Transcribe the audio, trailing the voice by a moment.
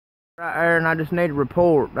Right there, and I just need to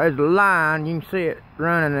report. There's a line, you can see it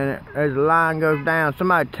running in it. There's a line goes down.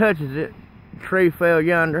 Somebody touches it. Tree fell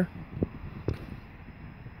yonder.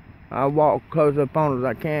 I'll walk close up on it as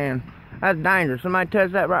I can. That's dangerous. Somebody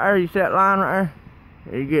touch that right there. You see that line right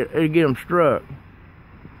there? It'll get them struck.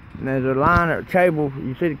 And there's a line of cable.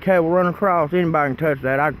 You see the cable run across. Anybody can touch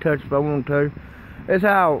that. I can touch it if I want to. That's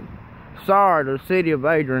how sorry the city of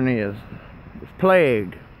Adrian is. It's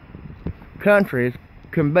plagued. Country is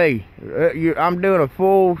can be. I'm doing a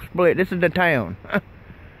full split. This is the town.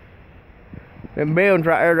 Them buildings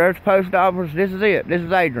right there, there's the post office. This is it. This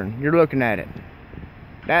is Adrian. You're looking at it.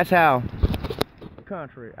 That's how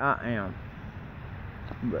country I am.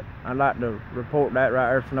 But I'd like to report that right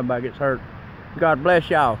there so nobody gets hurt. God bless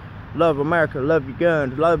y'all. Love America. Love your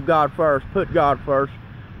guns. Love God first. Put God first.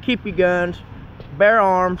 Keep your guns. Bear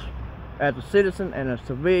arms. As a citizen and a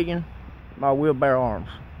civilian, I will bear arms.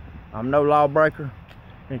 I'm no lawbreaker.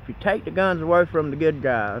 And if you take the guns away from the good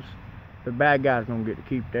guys, the bad guys gonna get to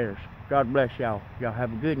keep theirs. God bless y'all. Y'all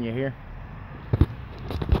have a good one, you hear?